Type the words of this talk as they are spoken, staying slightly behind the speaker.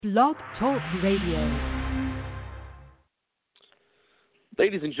Blog Talk Radio.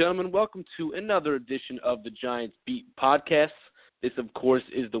 Ladies and gentlemen, welcome to another edition of the Giants Beat podcast. This, of course,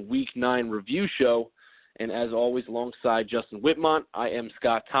 is the Week 9 review show, and as always, alongside Justin Witmondt, I am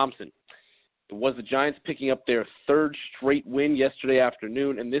Scott Thompson. It was the Giants picking up their third straight win yesterday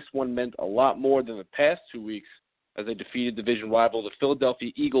afternoon, and this one meant a lot more than the past 2 weeks as they defeated division rival the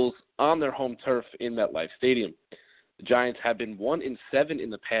Philadelphia Eagles on their home turf in MetLife Stadium. The Giants have been 1-7 in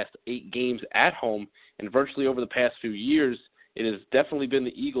the past 8 games at home, and virtually over the past few years, it has definitely been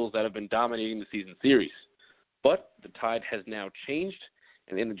the Eagles that have been dominating the season series. But the tide has now changed,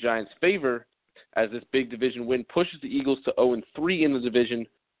 and in the Giants' favor, as this big division win pushes the Eagles to 0-3 in the division,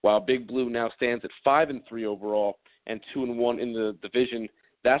 while Big Blue now stands at 5-3 overall and 2-1 in the division.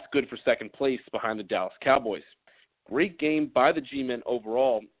 That's good for second place behind the Dallas Cowboys. Great game by the G-Men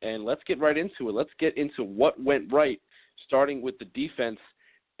overall, and let's get right into it. Let's get into what went right, starting with the defense,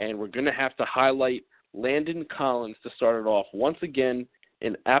 and we're going to have to highlight Landon Collins to start it off. Once again,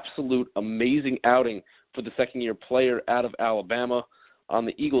 an absolute amazing outing for the second-year player out of Alabama. On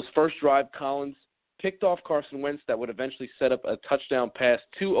the Eagles' first drive, Collins picked off Carson Wentz that would eventually set up a touchdown pass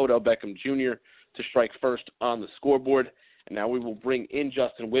to Odell Beckham Jr. to strike first on the scoreboard. And now we will bring in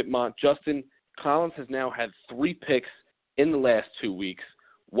Justin Witmondt. Justin, Collins has now had 3 picks in the last 2 weeks.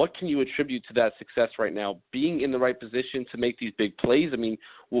 What can you attribute to that success right now, being in the right position to make these big plays? I mean,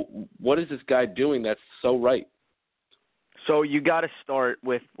 what is this guy doing that's so right? So you got to start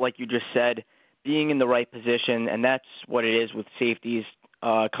with, like you just said, being in the right position, and that's what it is with safeties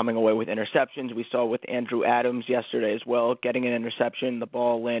coming away with interceptions. We saw with Andrew Adams yesterday as well, getting an interception, the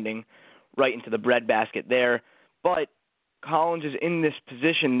ball landing right into the breadbasket there. But Collins is in this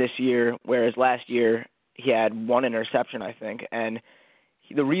position this year, whereas last year he had 1 interception, I think, and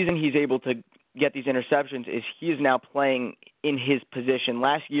the reason he's able to get these interceptions is he is now playing in his position.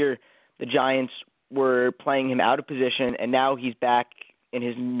 Last year, the Giants were playing him out of position, and now he's back in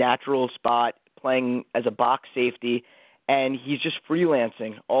his natural spot, playing as a box safety, and he's just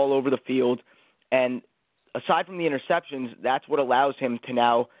freelancing all over the field. And aside from the interceptions, that's what allows him to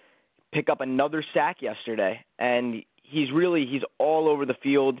now pick up another sack yesterday. And he's all over the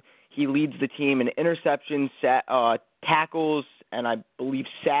field. He leads the team in interceptions, tackles, and I believe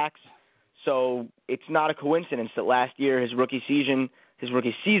sacks. So it's not a coincidence that last year, his rookie season,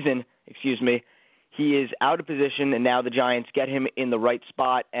 he is out of position, and now the Giants get him in the right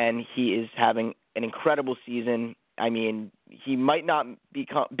spot, and he is having an incredible season. I mean, he might not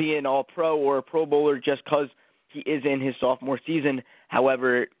be an All-Pro or a Pro Bowler just because he is in his sophomore season.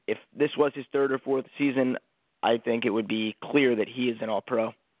 However, if this was his 3rd or 4th season, I think it would be clear that he is an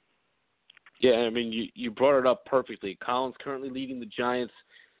All-Pro. Yeah, I mean, you brought it up perfectly. Collins currently leading the Giants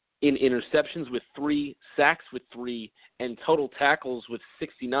in interceptions with 3, sacks with 3, and total tackles with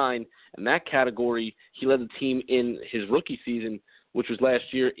 69. In that category, he led the team in his rookie season, which was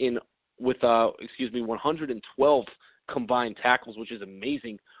last year, with 112 combined tackles, which is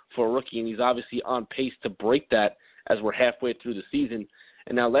amazing for a rookie, and he's obviously on pace to break that as we're halfway through the season.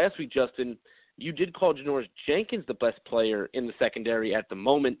 And now last week, Justin, you did call Janoris Jenkins the best player in the secondary at the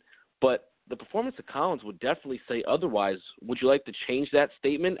moment, but the performance of Collins would definitely say otherwise. Would you like to change that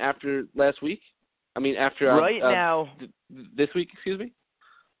statement after last week? I mean, after this week, excuse me?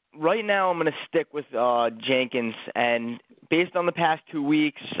 Right now I'm going to stick with Jenkins, and based on the past 2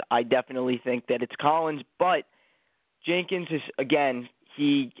 weeks, I definitely think that it's Collins, but Jenkins is, again,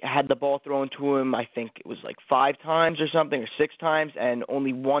 he had the ball thrown to him, I think it was like 5 times or something, or 6 times, and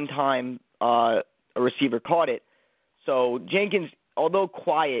only 1 time a receiver caught it. So Jenkins, although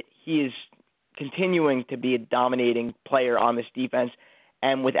quiet, he is continuing to be a dominating player on this defense,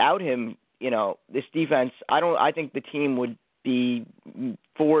 and without him, this defense, I think the team would be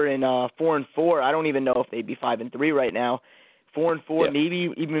 4-4. I don't even know if they'd be 5-3 right now. 4-4, yeah. Maybe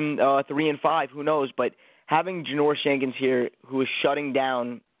even 3-5. Who knows? But having Janoris Jenkins here, who is shutting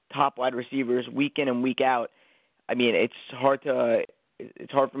down top wide receivers week in and week out, I mean, it's hard for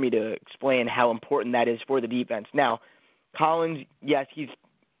me to explain how important that is for the defense. Now, Collins, yes, he's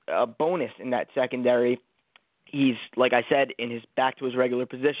a bonus in that secondary. He's, like I said, back to his regular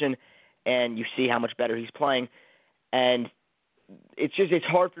position, and you see how much better he's playing. And it's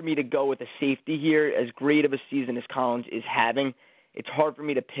hard for me to go with a safety here. As great of a season as Collins is having, it's hard for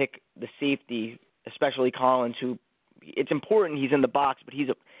me to pick the safety, especially Collins, who it's important he's in the box, but he's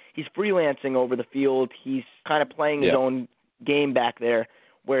freelancing over the field. He's kind of playing his own game back there,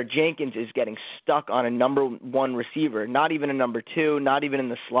 where Jenkins is getting stuck on a number 1 receiver, not even a number 2, not even in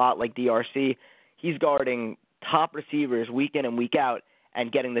the slot like DRC. He's guarding top receivers week in and week out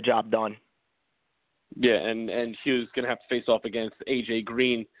and getting the job done. Yeah, and Hughes going to have to face off against A.J.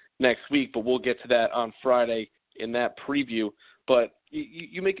 Green next week, but we'll get to that on Friday in that preview. But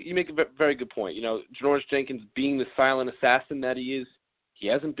you make a very good point. Janoris Jenkins being the silent assassin that he is, he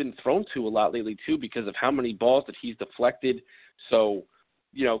hasn't been thrown to a lot lately, too, because of how many balls that he's deflected. So,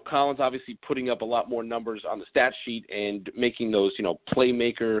 Collins obviously putting up a lot more numbers on the stat sheet and making those,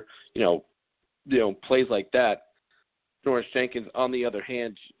 playmaker, plays like that. Janoris Jenkins, on the other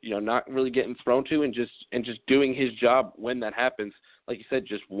hand, not really getting thrown to and just doing his job when that happens. Like you said,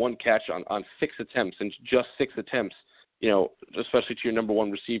 just one catch on 6 attempts, and just 6 attempts, especially to your number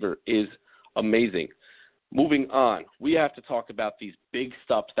one receiver, is amazing. Moving on, we have to talk about these big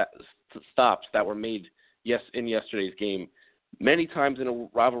stops that were made in yesterday's game. Many times in a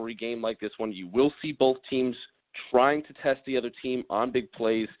rivalry game like this one, you will see both teams trying to test the other team on big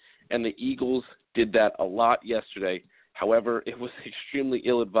plays, and the Eagles did that a lot yesterday. However, it was extremely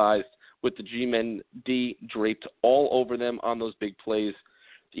ill-advised with the G-men D draped all over them on those big plays.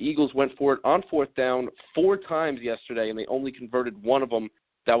 The Eagles went for it on 4th down 4 times yesterday, and they only converted one of them.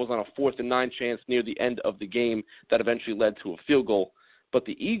 That was on a 4th and 9 chance near the end of the game that eventually led to a field goal. But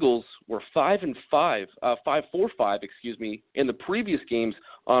the Eagles were 5 for 5, in the previous games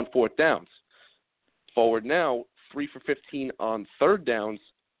on 4th downs. Forward now, 3 for 15 on 3rd downs.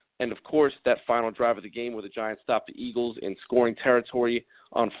 And, of course, that final drive of the game where the Giants stopped the Eagles in scoring territory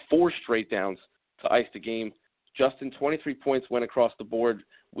on 4 straight downs to ice the game. Justin, 23 points went across the board.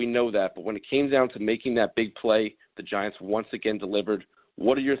 We know that. But when it came down to making that big play, the Giants once again delivered.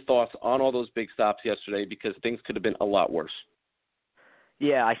 What are your thoughts on all those big stops yesterday? Because things could have been a lot worse.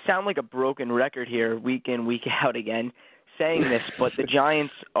 Yeah, I sound like a broken record here week in, week out again saying this, but the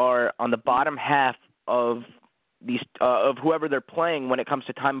Giants are on the bottom half of these of whoever they're playing when it comes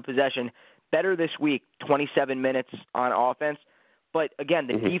to time of possession. Better this week, 27 minutes on offense. But, again,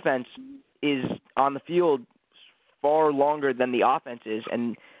 the defense is on the field far longer than the offense is.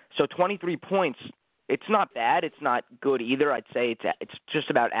 And so 23 points, it's not bad. It's not good either. I'd say it's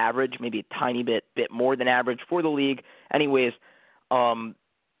just about average, maybe a tiny bit more than average for the league. Anyways,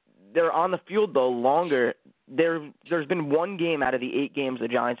 they're on the field, though, longer. There's been one game out of the 8 games the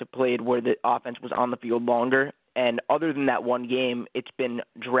Giants have played where the offense was on the field longer. And other than that one game, it's been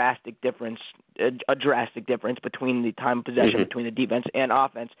a drastic difference between the time of possession between the defense and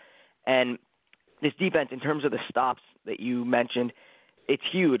offense. And this defense, in terms of the stops that you mentioned, it's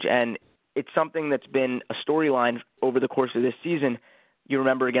huge. And it's something that's been a storyline over the course of this season. You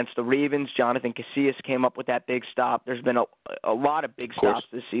remember against the Ravens, Jonathan Casillas came up with that big stop. There's been a lot of big stops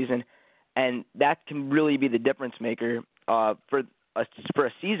this season. And that can really be the difference maker for a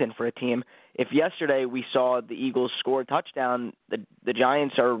season for a team. If yesterday we saw the Eagles score a touchdown, the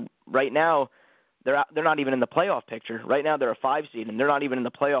Giants are right now they're not even in the playoff picture. Right now they're a 5 seed and they're not even in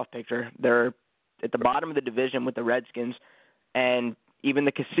the playoff picture. They're at the bottom of the division with the Redskins, and even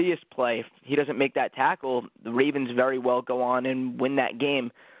the Casillas play, if he doesn't make that tackle, the Ravens very well go on and win that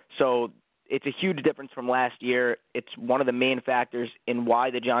game. So it's a huge difference from last year. It's one of the main factors in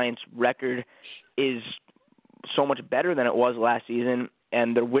why the Giants' record is so much better than it was last season,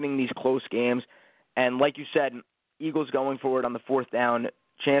 and they're winning these close games. And like you said, Eagles going forward on the 4th down,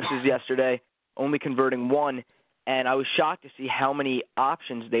 chances yesterday, only converting 1, and I was shocked to see how many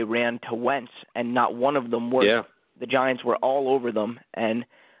options they ran to Wentz, and not one of them worked. Yeah. The Giants were all over them, and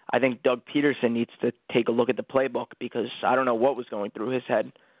I think Doug Peterson needs to take a look at the playbook because I don't know what was going through his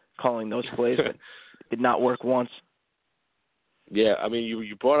head calling those plays, but it did not work once. Yeah, I mean,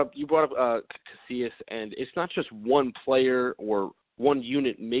 you brought up Casillas, and it's not just one player or one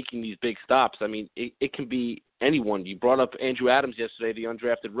unit making these big stops. I mean, it can be anyone. You brought up Andrew Adams yesterday, the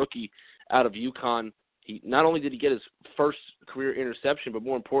undrafted rookie out of UConn. Not only did he get his first career interception, but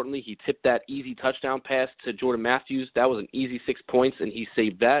more importantly, he tipped that easy touchdown pass to Jordan Matthews. That was an easy 6 points, and he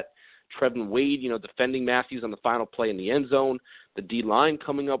saved that. Trevin Wade, defending Matthews on the final play in the end zone. The D-line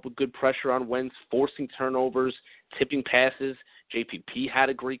coming up with good pressure on Wentz, forcing turnovers, tipping passes. JPP had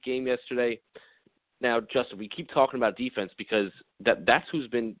a great game yesterday. Now, Justin, we keep talking about defense because that's who's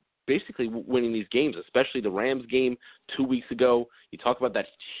been basically winning these games, especially the Rams game 2 weeks ago. You talk about that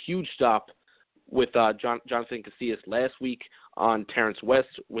huge stop with Jonathan Casillas last week on Terrence West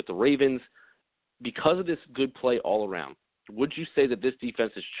with the Ravens. Because of this good play all around, would you say that this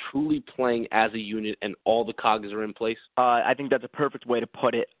defense is truly playing as a unit and all the cogs are in place? I think that's a perfect way to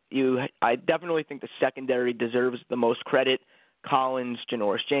put it. I definitely think the secondary deserves the most credit. Collins,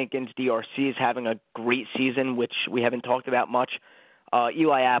 Janoris Jenkins, DRC is having a great season, which we haven't talked about much.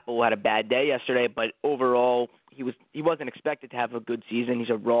 Eli Apple had a bad day yesterday, but overall he wasn't expected to have a good season. He's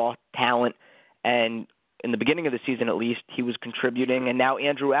a raw talent, and in the beginning of the season at least, he was contributing. And now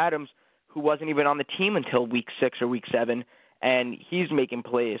Andrew Adams, who wasn't even on the team until week 6 or week 7, and he's making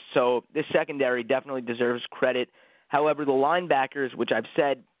plays. So this secondary definitely deserves credit. However, the linebackers, which I've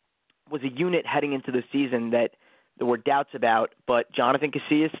said was a unit heading into the season that there were doubts about, but Jonathan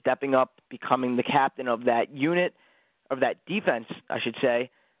Casillas stepping up, becoming the captain of that unit, of that defense, I should say,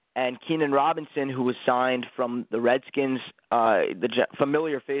 and Keenan Robinson, who was signed from the Redskins, the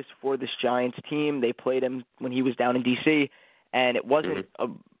familiar face for this Giants team. They played him when he was down in D.C., and it wasn't a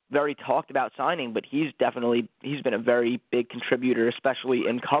very talked about signing, but he's been a very big contributor, especially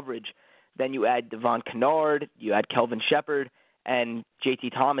in coverage. Then you add Devon Kennard, you add Kelvin Shepard, and J.T.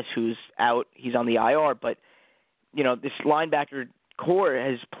 Thomas, who's out. He's on the IR, but this linebacker core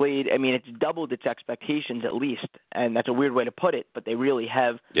has played, it's doubled its expectations at least, and that's a weird way to put it, but they really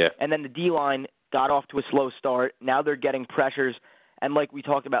have. Yeah. And then the D-line got off to a slow start. Now they're getting pressures, and like we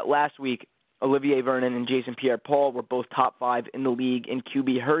talked about last week, Olivier Vernon and Jason Pierre-Paul were both top 5 in the league in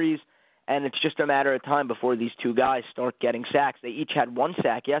QB hurries, and it's just a matter of time before these two guys start getting sacks. They each had 1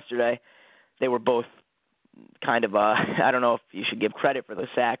 sack yesterday. They were both kind of, I don't know if you should give credit for the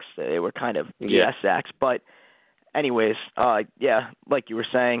sacks. They were kind of BS sacks. But anyways, like you were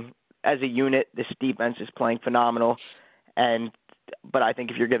saying, as a unit, this defense is playing phenomenal. But I think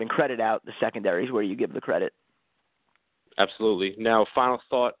if you're giving credit out, the secondary is where you give the credit. Absolutely. Now, final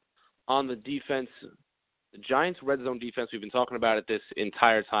thought on the defense. The Giants' red zone defense, we've been talking about it this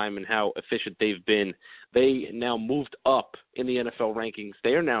entire time and how efficient they've been. They now moved up in the NFL rankings.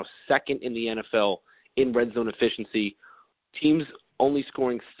 They are now second in the NFL in red zone efficiency. Teams only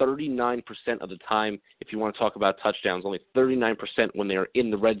scoring 39% of the time, if you want to talk about touchdowns, only 39% when they are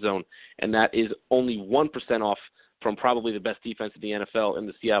in the red zone, and that is only 1% off from probably the best defense in the NFL in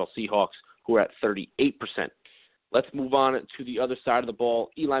the Seattle Seahawks, who are at 38%. Let's move on to the other side of the ball.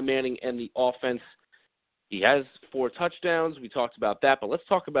 Eli Manning and the offense. He has 4 touchdowns. We talked about that, but let's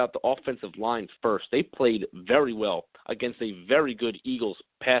talk about the offensive line first. They played very well against a very good Eagles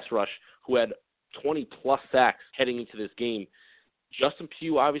pass rush who had 20-plus sacks heading into this game. Justin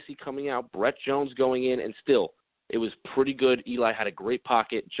Pugh obviously coming out, Brett Jones going in, and still, it was pretty good. Eli had a great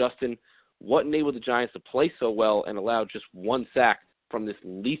pocket. Justin, what enabled the Giants to play so well and allow just 1 sack from this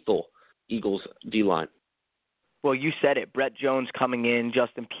lethal Eagles D-line? Well, you said it. Brett Jones coming in,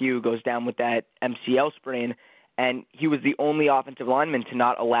 Justin Pugh goes down with that MCL sprain, and he was the only offensive lineman to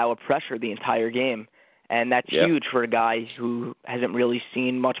not allow a pressure the entire game. And that's huge for a guy who hasn't really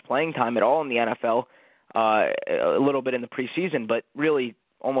seen much playing time at all in the NFL, a little bit in the preseason, but really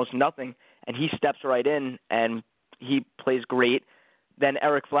almost nothing. And he steps right in, and he plays great. Then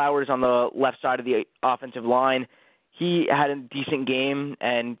Eric Flowers on the left side of the offensive line, he had a decent game,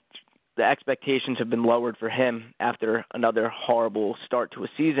 and the expectations have been lowered for him after another horrible start to a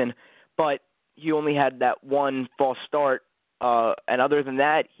season. But he only had that 1 false start, and other than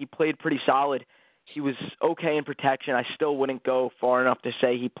that, he played pretty solid. He was okay in protection. I still wouldn't go far enough to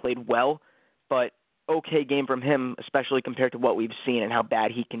say he played well, but okay game from him, especially compared to what we've seen and how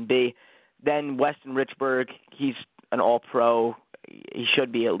bad he can be. Then Weston Richburg, he's an all-pro. He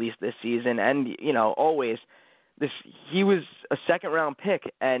should be at least this season. And, always, he was a second-round pick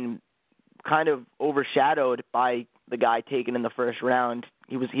and kind of overshadowed by the guy taken in the first round.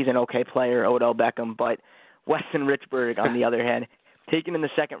 He's an okay player, Odell Beckham, but Weston Richburg, on the other hand, taken in the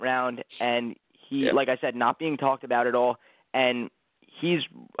second round, and he, like I said, not being talked about at all, and he's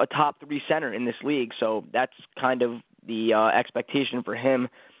a top 3 center in this league, so that's kind of the expectation for him,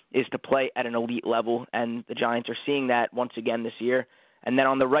 is to play at an elite level, and the Giants are seeing that once again this year. And then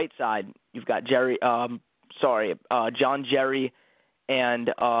on the right side, you've got John Jerry and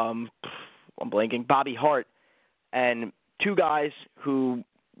I'm blanking, Bobby Hart, and 2 guys who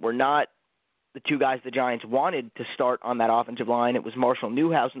were not the 2 guys the Giants wanted to start on that offensive line. It was Marshall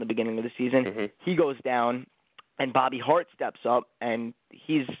Newhouse in the beginning of the season. Mm-hmm. He goes down, and Bobby Hart steps up, and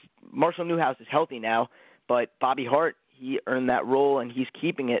Marshall Newhouse is healthy now, but Bobby Hart, he earned that role, and he's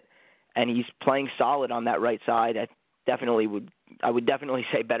keeping it, and he's playing solid on that right side. I would definitely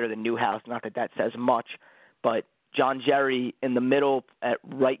say better than Newhouse, not that says much, but John Jerry in the middle at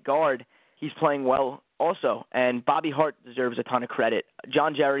right guard, he's playing well also, and Bobby Hart deserves a ton of credit.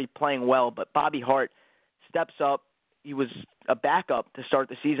 John Jerry playing well, but Bobby Hart steps up. He was a backup to start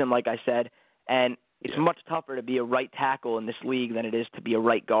the season, like I said, and it's much tougher to be a right tackle in this league than it is to be a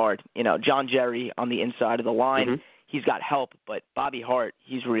right guard. John Jerry on the inside of the line, he's got help, but Bobby Hart,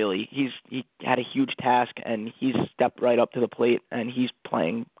 he had a huge task, and he's stepped right up to the plate, and he's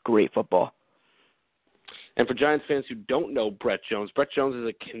playing great football. And for Giants fans who don't know Brett Jones is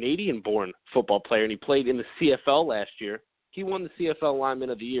a Canadian-born football player, and he played in the CFL last year. He won the CFL Lineman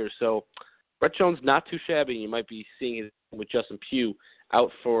of the Year. So Brett Jones, not too shabby. You might be seeing him with Justin Pugh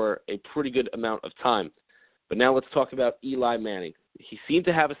out for a pretty good amount of time. But now let's talk about Eli Manning. He seemed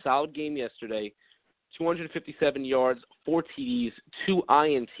to have a solid game yesterday, 257 yards, 4 TDs, 2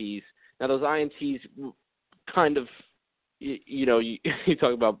 INTs. Now those INTs kind of, you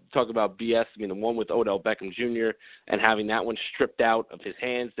talk about BS. I mean, the one with Odell Beckham Jr. and having that one stripped out of his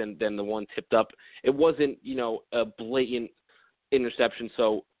hands, then the one tipped up. It wasn't, a blatant interception,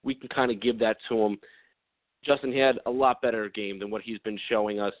 so we can kind of give that to him. Justin, he had a lot better game than what he's been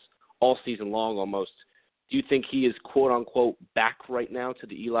showing us all season long almost. Do you think he is, quote-unquote, back right now to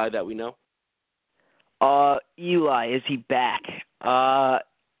the Eli that we know? Eli, is he back?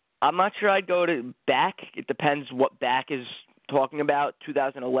 I'm not sure I'd go to back. It depends what back is talking about.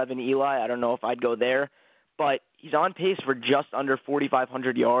 2011 Eli, I don't know if I'd go there. But he's on pace for just under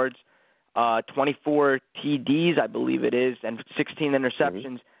 4,500 yards, 24 TDs, I believe it is, and 16 interceptions.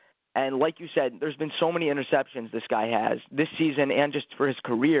 Mm-hmm. And like you said, there's been so many interceptions this guy has this season and just for his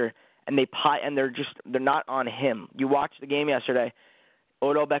career, and they're not on him. You watched the game yesterday,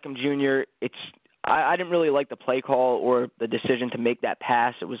 Odell Beckham Jr., I didn't really like the play call or the decision to make that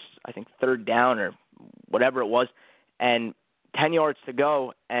pass. It was, I think, 3rd down or whatever it was, and 10 yards to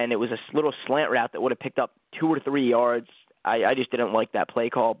go, and it was a little slant route that would have picked up 2 or 3 yards. I just didn't like that play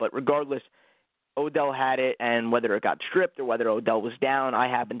call. But regardless, Odell had it, and whether it got stripped or whether Odell was down, I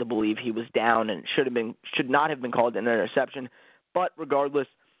happen to believe he was down and should not have been called an interception. But regardless,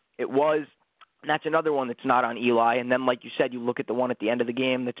 it was. And that's another one that's not on Eli. And then, like you said, you look at the one at the end of the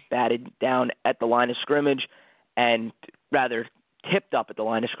game that's batted down at the line of scrimmage and rather tipped up at the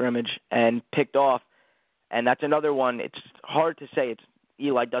line of scrimmage and picked off. And that's another one. It's hard to say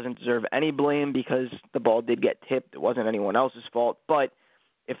Eli doesn't deserve any blame because the ball did get tipped. It wasn't anyone else's fault. But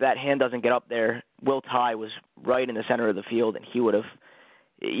if that hand doesn't get up there, Will Tye was right in the center of the field, and he would have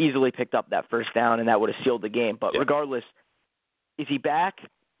easily picked up that first down, and that would have sealed the game. But regardless, is he back?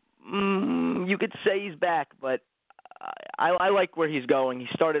 You could say he's back, but I like where he's going. He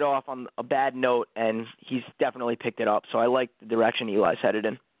started off on a bad note, and he's definitely picked it up. So I like the direction Eli's headed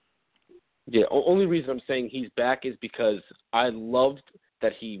in. Yeah, only reason I'm saying he's back is because I loved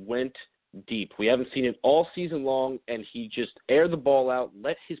that he went deep. We haven't seen it all season long, and he just aired the ball out,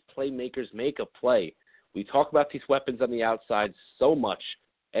 let his playmakers make a play. We talk about these weapons on the outside so much,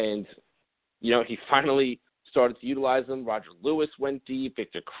 and, he finally started to utilize them. Roger Lewis went deep,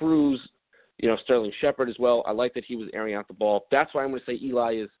 Victor Cruz, Sterling Shepard as well. I like that he was airing out the ball. That's why I'm going to say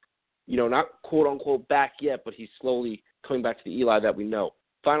Eli is, not quote-unquote back yet, but he's slowly coming back to the Eli that we know.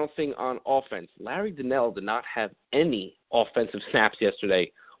 Final thing on offense. Larry Donnell did not have any offensive snaps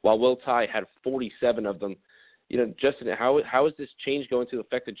yesterday, while Will Tye had 47 of them. Justin, how is this change going to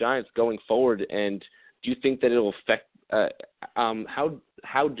affect the Giants going forward? And do you think that it'll affect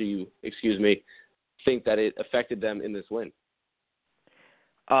how do you think that it affected them in this win?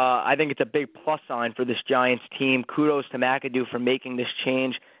 I think it's a big plus sign for this Giants team. Kudos to McAdoo for making this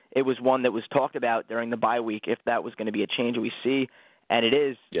change. It was one that was talked about during the bye week, if that was going to be a change we see, and it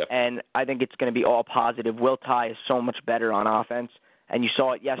is. Yep. And I think it's going to be all positive. Will Tye is so much better on offense, and you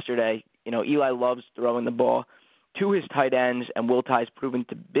saw it yesterday. Eli loves throwing the ball to his tight ends, and Will Tye's proven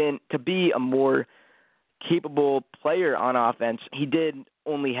to be a more capable player on offense. He did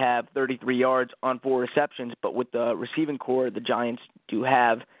only have 33 yards on 4 receptions, but with the receiving core the Giants do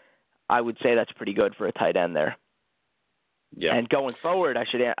have, I would say that's pretty good for a tight end there. Yeah. And going forward, I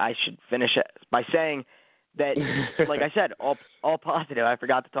should finish by saying that, like I said, all positive. I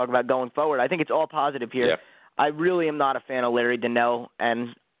forgot to talk about going forward. I think it's all positive here. Yeah. I really am not a fan of Larry Donnell, and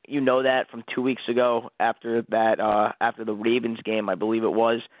you know that from 2 weeks ago after the Ravens game, I believe it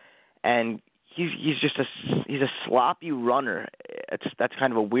was, and he's just a sloppy runner. That's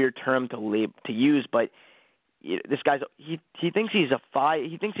kind of a weird term to use, but this guy's he thinks he's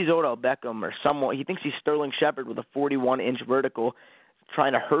he thinks he's Odell Beckham or someone. He thinks he's Sterling Shepard with a 41-inch vertical,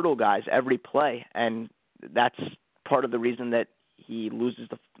 trying to hurdle guys every play, and that's part of the reason that he loses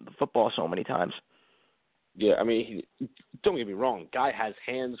the football so many times. Yeah, I mean, don't get me wrong. Guy has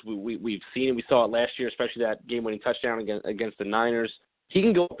hands. We've seen it. We saw it last year, especially that game-winning touchdown against the Niners. He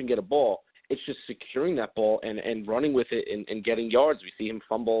can go up and get a ball. It's just securing that ball and running with it and getting yards. We see him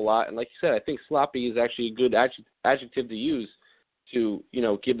fumble a lot. And like you said, I think sloppy is actually a good adjective to use to,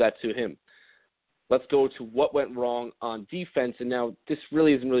 give that to him. Let's go to what went wrong on defense. And now this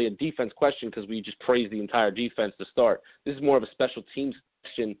really isn't really a defense question because we just praised the entire defense to start. This is more of a special teams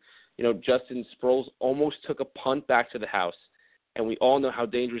question. Justin Sproles almost took a punt back to the house, and we all know how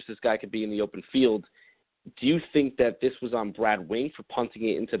dangerous this guy could be in the open field. Do you think that this was on Brad Wing for punting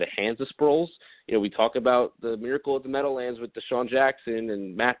it into the hands of Sproles? We talk about the miracle at the Meadowlands with Deshaun Jackson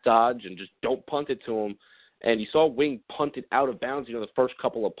and Matt Dodge and just don't punt it to him. And you saw Wing punt it out of bounds, the first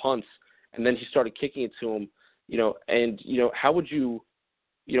couple of punts, and then he started kicking it to him, how would you,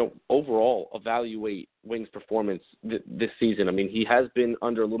 overall evaluate Wing's performance this season? I mean, he has been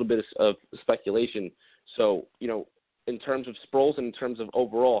under a little bit of speculation. So, in terms of Sproles and in terms of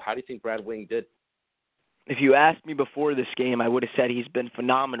overall, how do you think Brad Wing did? If you asked me before this game, I would have said he's been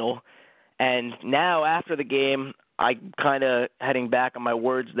phenomenal. And now after the game, I kind of heading back on my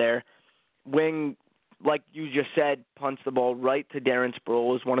words there. Wing, like you just said, punts the ball right to Darren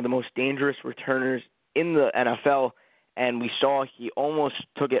Sproles, one of the most dangerous returners in the NFL. And we saw he almost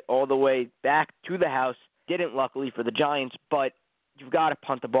took it all the way back to the house. Didn't, luckily, for the Giants, but you've got to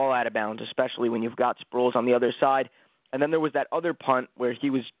punt the ball out of bounds, especially when you've got Sproles on the other side. And then there was that other punt where he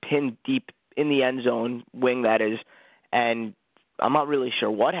was pinned deep in the end zone, Wing that is, and I'm not really sure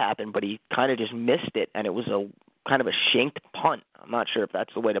what happened, but he kind of just missed it, and it was a kind of a shanked punt. I'm not sure if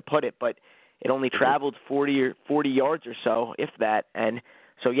that's the way to put it, but it only traveled 40 yards or so, if that. And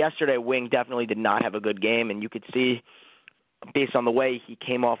so yesterday, Wing definitely did not have a good game, and you could see, based on the way he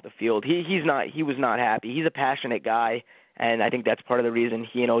came off the field, he was not happy. He's a passionate guy, and I think that's part of the reason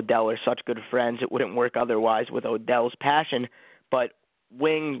he and Odell are such good friends. It wouldn't work otherwise with Odell's passion. But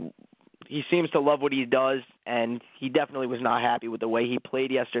Wing, he seems to love what he does, and he definitely was not happy with the way he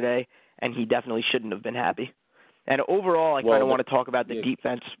played yesterday, and he definitely shouldn't have been happy. And overall, I kind of want to talk about the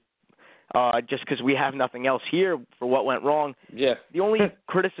defense just because we have nothing else here for what went wrong. Yeah. The only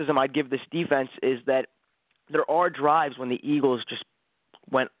criticism I'd give this defense is that there are drives when the Eagles just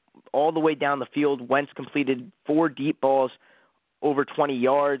went all the way down the field. Wentz completed 4 deep balls over 20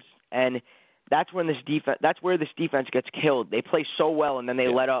 yards, and that's where this defense gets killed. They play so well, and then they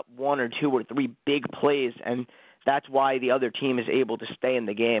let up 1 or 2 or 3 big plays, and that's why the other team is able to stay in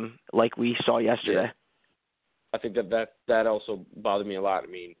the game, like we saw yesterday. Yeah. I think that also bothered me a lot. I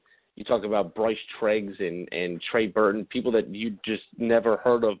mean, you talk about Bryce Treggs and Trey Burton, people that you just never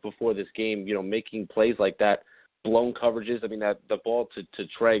heard of before this game, making plays like that, blown coverages. I mean, that the ball to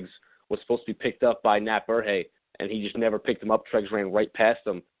Treggs was supposed to be picked up by Nat Burhay, and he just never picked him up. Treggs ran right past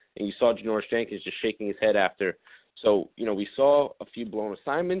him, and you saw Janoris Jenkins just shaking his head after. So, we saw a few blown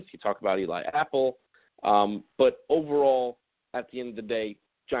assignments. You talk about Eli Apple. But overall, at the end of the day,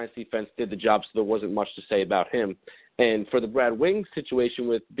 Giants defense did the job, so there wasn't much to say about him. And for the Brad Wing situation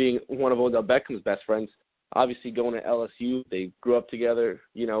with being one of Odell Beckham's best friends, obviously going to LSU, they grew up together,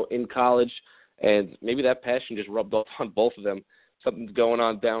 in college, and maybe that passion just rubbed off on both of them. Something's going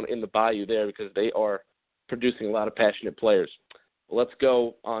on down in the bayou there because they are producing a lot of passionate players. Let's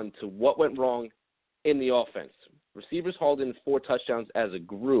go on to what went wrong in the offense. Receivers hauled in 4 touchdowns as a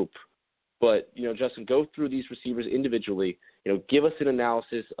group, but, Justin, go through these receivers individually. Give us an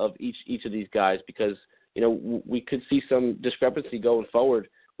analysis of each of these guys because, we could see some discrepancy going forward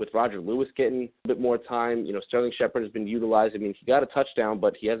with Roger Lewis getting a bit more time. Sterling Shepard has been utilized. I mean, he got a touchdown,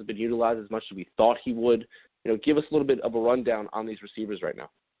 but he hasn't been utilized as much as we thought he would. Give us a little bit of a rundown on these receivers right now.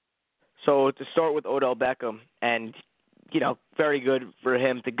 So to start with Odell Beckham, and, very good for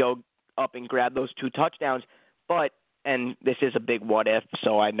him to go up and grab those 2 touchdowns. But, and this is a big what if,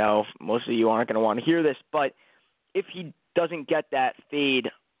 so I know most of you aren't going to want to hear this, but if he doesn't get that fade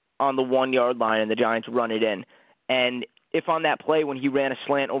on the 1-yard line and the Giants run it in, and if on that play when he ran a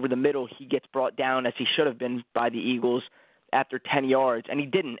slant over the middle, he gets brought down as he should have been by the Eagles after 10 yards, and he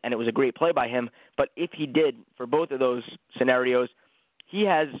didn't, and it was a great play by him, but if he did for both of those scenarios, he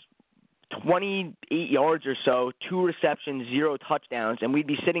has 28 yards or so, 2 receptions, 0 touchdowns, and we'd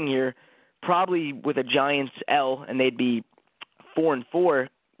be sitting here probably with a Giants L, and they'd be 4-4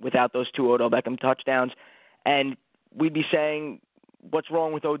 without those 2 Odell Beckham touchdowns, and we'd be saying, what's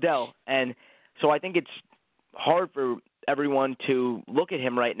wrong with Odell? And so I think it's hard for everyone to look at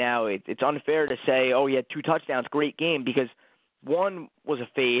him right now. It's unfair to say, oh, he had 2 touchdowns, great game, because one was a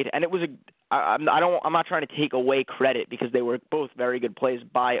fade, and it was I'm not trying to take away credit because they were both very good plays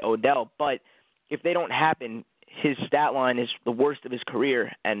by Odell, but if they don't happen, his stat line is the worst of his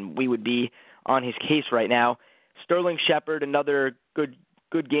career, and we would be on his case right now. Sterling Shepard, another good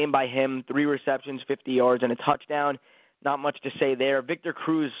game by him, 3 receptions, 50 yards, and a touchdown. Not much to say there. Victor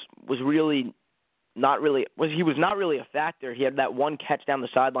Cruz was not really a factor. He had that 1 catch down the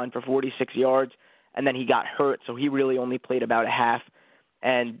sideline for 46 yards, and then he got hurt, so he really only played about a half.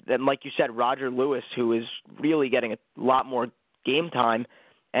 And then, like you said, Roger Lewis, who is really getting a lot more game time,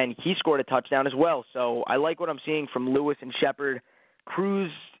 and he scored a touchdown as well. So I like what I'm seeing from Lewis and Shepard. Cruz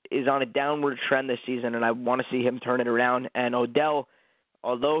is on a downward trend this season, and I want to see him turn it around. And Odell,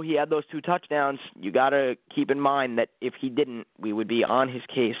 although he had those 2 touchdowns, you got to keep in mind that if he didn't, we would be on his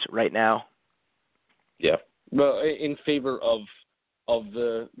case right now. Yeah. Well, in favor of of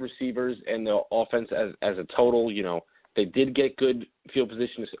the receivers and the offense as a total. They did get good field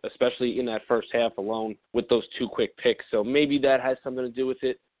position, especially in that first half alone with those 2 quick picks. So maybe that has something to do with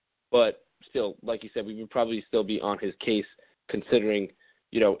it. But still, like you said, we would probably still be on his case considering,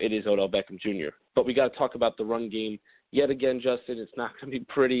 it is Odell Beckham Jr. But we got to talk about the run game. Yet again, Justin, it's not going to be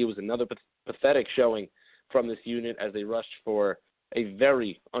pretty. It was another pathetic showing from this unit as they rushed for a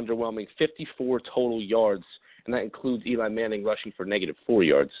very underwhelming 54 total yards, and that includes Eli Manning rushing for -4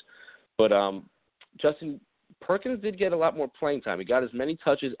 yards. But Justin, Perkins did get a lot more playing time. He got as many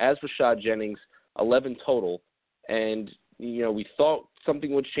touches as Rashad Jennings, 11 total, and we thought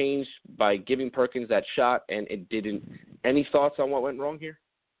something would change by giving Perkins that shot, and it didn't. Any thoughts on what went wrong here?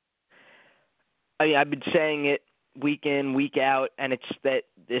 I mean, I've been saying it week in, week out, and it's that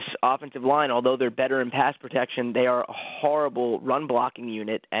this offensive line, although they're better in pass protection, they are a horrible run-blocking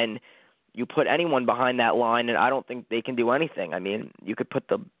unit, and you put anyone behind that line, and I don't think they can do anything. I mean, you could put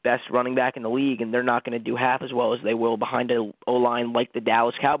the best running back in the league, and they're not going to do half as well as they will behind an O-line like the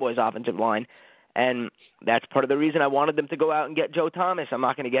Dallas Cowboys offensive line, and that's part of the reason I wanted them to go out and get Joe Thomas. I'm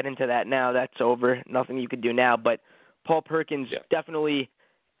not going to get into that now. That's over. Nothing you could do now, but Paul Perkins, definitely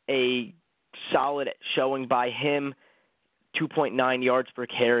a solid showing by him, 2.9 yards per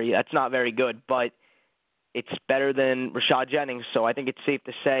carry. That's not very good, but it's better than Rashad Jennings, so I think it's safe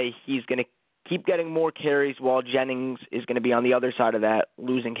to say he's going to keep getting more carries while Jennings is going to be on the other side of that,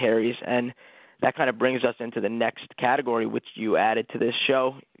 losing carries. And that kind of brings us into the next category, which you added to this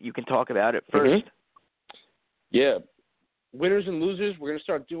show. You can talk about it first. Yeah. Winners and losers, we're going to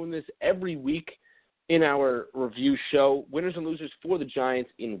start doing this every week in our review show. Winners and losers for the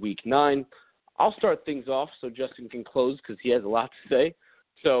Giants in Week 9. I'll start things off so Justin can close because he has a lot to say.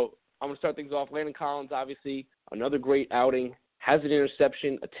 So I'm going to start things off. Landon Collins, obviously, another great outing. Has an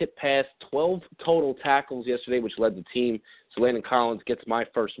interception, a tip pass, 12 total tackles yesterday, which led the team. So Landon Collins gets my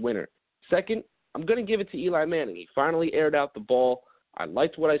first winner. Second, I'm going to give it to Eli Manning. He finally aired out the ball. I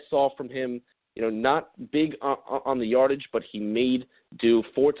liked what I saw from him. Not big on the yardage, but he made do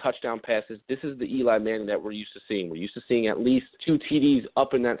 4 touchdown passes. This is the Eli Manning that we're used to seeing. We're used to seeing at least 2 TDs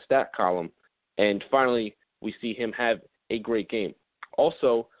up in that stat column. And finally, we see him have a great game.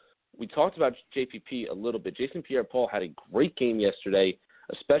 Also, we talked about JPP a little bit. Jason Pierre-Paul had a great game yesterday,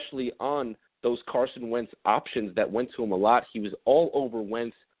 especially on those Carson Wentz options that went to him a lot. He was all over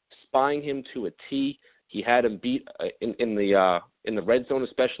Wentz, spying him to a T. He had him beat in the red zone,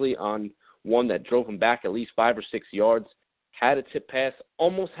 especially on one that drove him back at least 5 or 6 yards. Had a tip pass,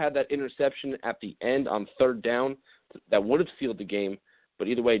 almost had that interception at the end on 3rd down that would have sealed the game. But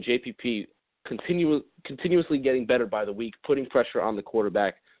either way, JPP continuously getting better by the week, putting pressure on the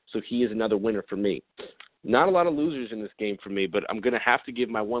quarterback. So he is another winner for me. Not a lot of losers in this game for me, but I'm going to have to give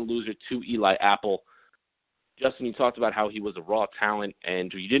my one loser to Eli Apple. Justin, you talked about how he was a raw talent,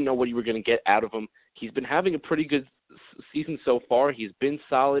 and you didn't know what you were going to get out of him. He's been having a pretty good season so far. He's been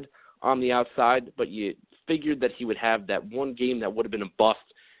solid on the outside, but you figured that he would have that one game that would have been a bust,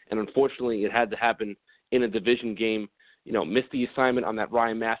 and unfortunately it had to happen in a division game. Missed the assignment on that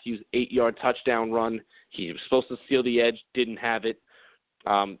Ryan Matthews 8-yard touchdown run. He was supposed to seal the edge, didn't have it.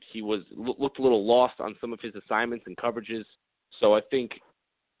 He looked a little lost on some of his assignments and coverages. So I think,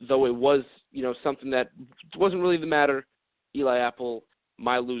 though it was, something that wasn't really the matter, Eli Apple,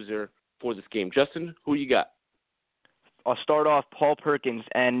 my loser for this game. Justin, who you got? I'll start off Paul Perkins,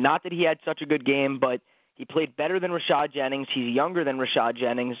 and not that he had such a good game, but he played better than Rashad Jennings. He's younger than Rashad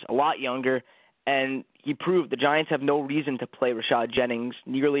Jennings, a lot younger, and he proved the Giants have no reason to play Rashad Jennings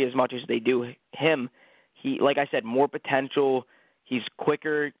nearly as much as they do him. He, like I said, more potential. He's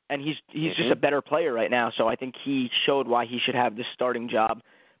quicker, and he's just a better player right now. So I think he showed why he should have the starting job.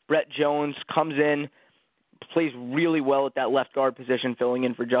 Brett Jones comes in, plays really well at that left guard position, filling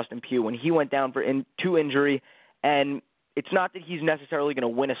in for Justin Pugh when he went down to injury. And it's not that he's necessarily going to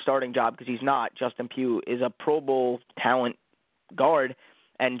win a starting job because he's not. Justin Pugh is a Pro Bowl talent guard,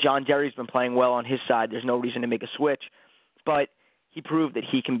 and John Derry's been playing well on his side. There's no reason to make a switch. But he proved that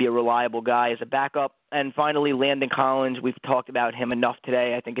he can be a reliable guy as a backup. And finally, Landon Collins, we've talked about him enough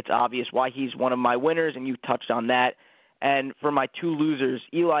today. I think it's obvious why he's one of my winners, and you touched on that. And for my 2 losers,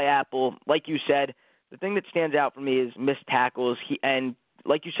 Eli Apple, like you said, the thing that stands out for me is missed tackles. And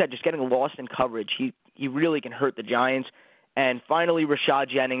like you said, just getting lost in coverage. He really can hurt the Giants. And finally, Rashad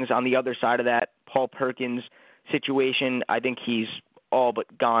Jennings on the other side of that Paul Perkins situation. I think he's all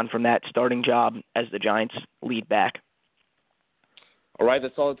but gone from that starting job as the Giants lead back. All right,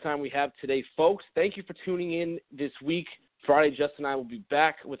 that's all the time we have today, folks. Thank you for tuning in this week. Friday, Justin and I will be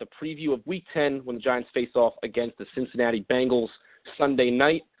back with a preview of Week 10 when the Giants face off against the Cincinnati Bengals Sunday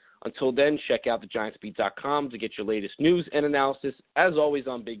night. Until then, check out thegiantsbeat.com to get your latest news and analysis. As always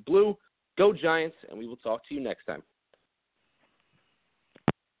on Big Blue, go Giants, and we will talk to you next time.